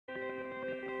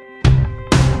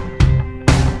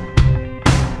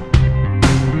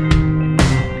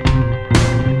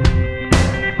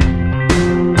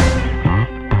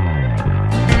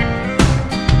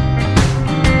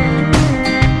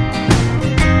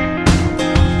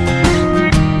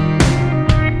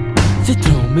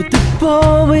With the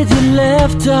ball with your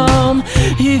left arm,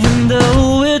 even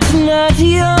though it's not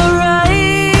your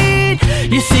right.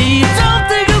 You see, you don't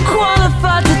think I'm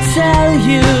qualified to tell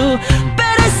you,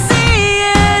 but I see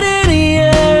it in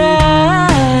your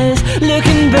eyes,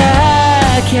 looking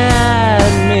back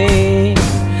at me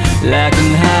like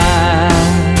I'm high.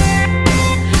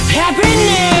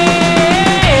 Happiness.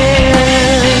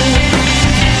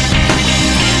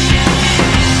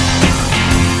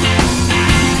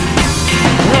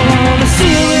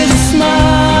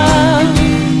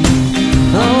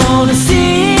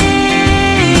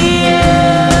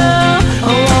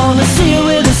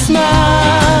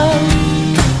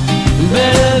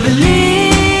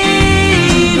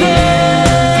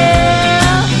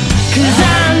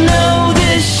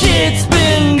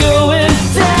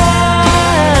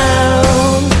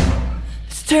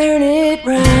 Turn it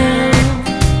round.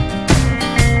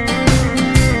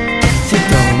 So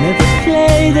don't ever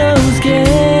play those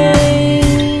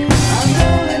games. I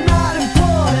know they're not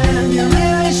important, you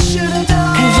really should've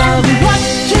done. 'Cause I'll be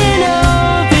watching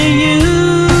over you.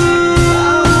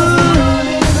 I was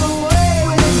running away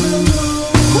with the moon.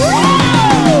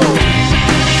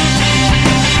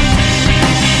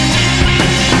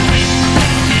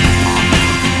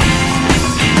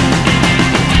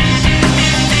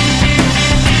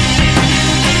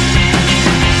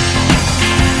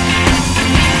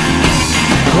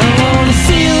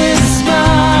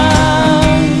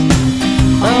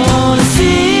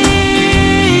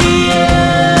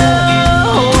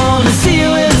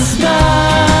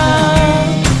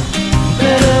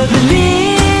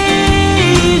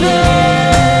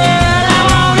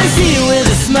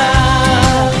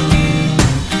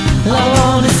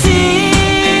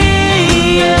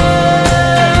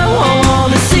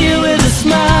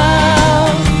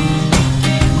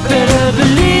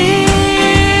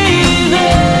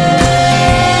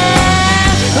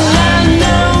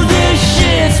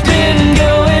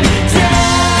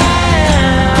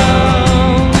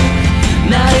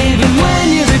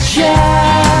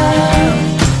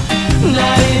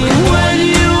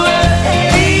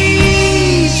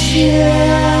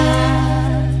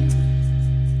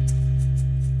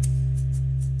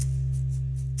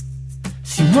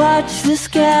 See, watch the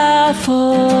sky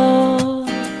fall.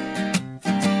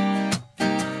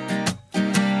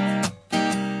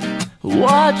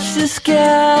 Watch the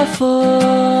sky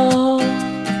fall.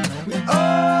 We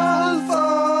all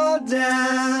fall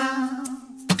down.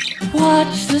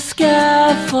 Watch the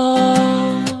sky fall.